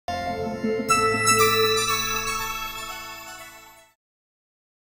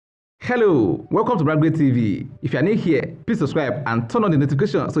Hello, welcome to Biography TV. If you are new here, please subscribe and turn on the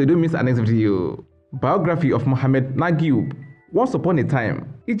notification so you don't miss our next video. Biography of Muhammed Naguib. Once upon a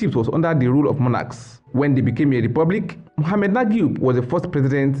time, Egypt was under the rule of monarchs. When they became a republic, Muhammed Naguib was the first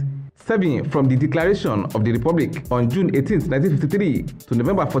president serving from the declaration of the republic on June 18, 1953 to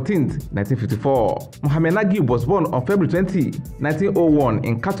November 14, 1954. Muhammed Naguib was born on February 20, 1901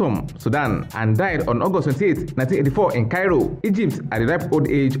 in Khartoum, Sudan, and died on August 28, 1984 in Cairo, Egypt at the ripe old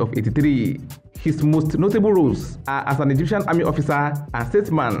age of 83. His most notable roles are as an Egyptian army officer and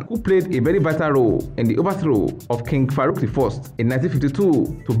statesman who played a very vital role in the overthrow of King Farouk I in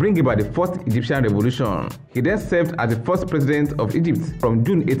 1952 to bring about the Fourth Egyptian Revolution. He then served as the first president of Egypt from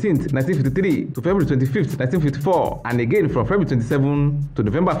June 18, 1953 to February 25, 1954, and again from February 27 to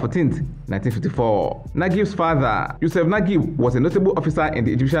November 14, 1954. Naguib's father, Yusuf Naguib, was a notable officer in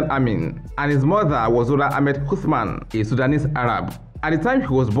the Egyptian army, and his mother was Zora Ahmed Uthman, a Sudanese Arab. At the time he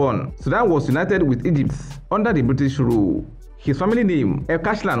was born, Sudan was united with Egypt under the British rule. His family name, El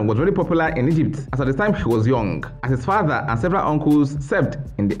Kashlan, was very popular in Egypt as at the time he was young, as his father and several uncles served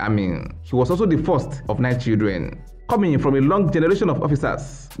in the army. He was also the first of 9 children. Coming from a long generation of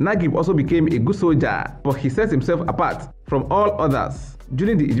officers, Naguib also became a good soldier, but he set himself apart from all others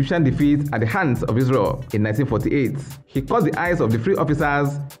during the Egyptian defeat at the hands of Israel in 1948. He caught the eyes of the free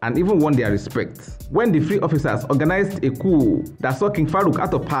officers and even won their respect. When the free officers organized a coup that saw King Farouk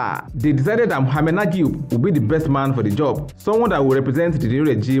out of power, they decided that Muhammed Naguib would be the best man for the job, someone that would represent the new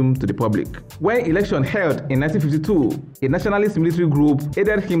regime to the public. When election held in 1952, a nationalist military group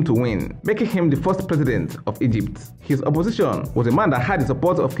aided him to win, making him the first president of Egypt. His opposition was a man that had the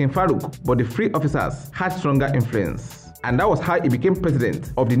support of King Farouk, but the free officers had stronger influence. And that was how he became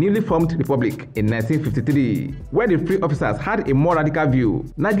president of the newly formed republic in 1953. Where the free officers had a more radical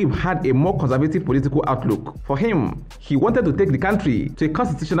view, Naguib had a more conservative political outlook. For him, he wanted to take the country to a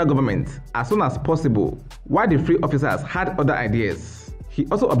constitutional government as soon as possible, while the free officers had other ideas. He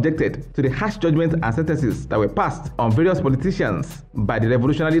also objected to the harsh judgments and sentences that were passed on various politicians by the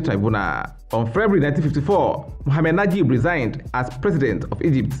Revolutionary Tribunal. On February 1954, Muhammed Naguib resigned as president of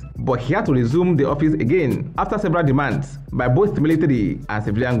Egypt, but he had to resume the office again after several demands by both military and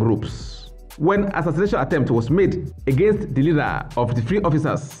civilian groups. When an assassination attempt was made against the leader of the free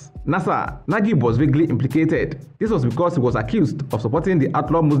officers, Nasser, Naguib was vaguely implicated. This was because he was accused of supporting the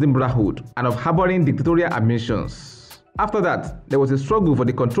outlaw Muslim Brotherhood and of harboring dictatorial ambitions. After that, there was a struggle for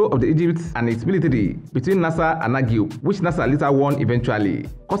the control of the Egypt and its military between Nasser and Naguib, which Nasser later won eventually,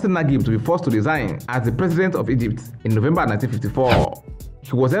 causing Naguib to be forced to resign as the president of Egypt in November 1954.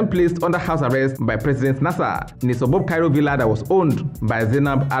 He was then placed under house arrest by President Nasser in a suburb Cairo villa that was owned by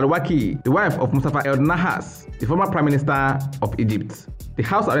Zainab al-Waki, the wife of Mustafa el-Nahas, the former prime minister of Egypt. The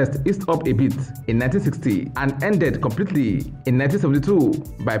house arrest eased up a bit in 1960 and ended completely in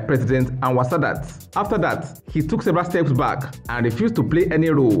 1972 by President Anwar Sadat. After that, he took several steps back and refused to play any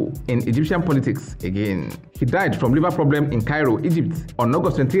role in Egyptian politics again. He died from liver problem in Cairo, Egypt on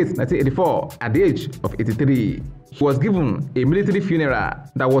August 28, 1984 at the age of 83. He was given a military funeral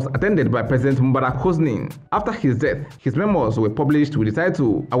that was attended by President Mubarak Hosni. After his death, his memoirs were published with the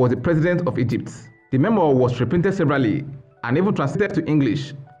title, "I Was the President of Egypt." The memoir was reprinted severally and even translated to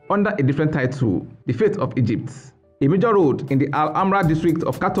English under a different title, "The Fate of Egypt." A major road in the Al-Amra district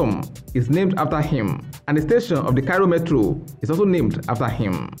of Khartoum is named after him, and the station of the Cairo Metro is also named after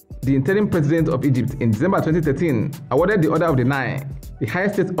him. The interim president of Egypt in December 2013 awarded the Order of the Nile, the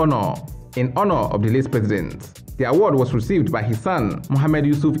highest state honor, in honor of the late president. The award was received by his son, Mohammed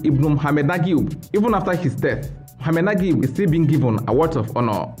Yusuf ibn Muhammed Naguib. Even after his death, Muhammed Naguib is still being given awards of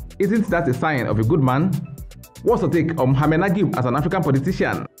honor. Isn't that a sign of a good man? What's your take on Muhammed Naguib as an African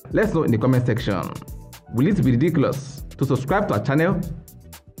politician? Let's know in the comment section. Will it be ridiculous to subscribe to our channel?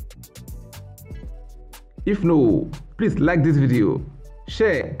 If no, please like this video,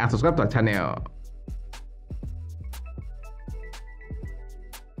 share and subscribe to our channel.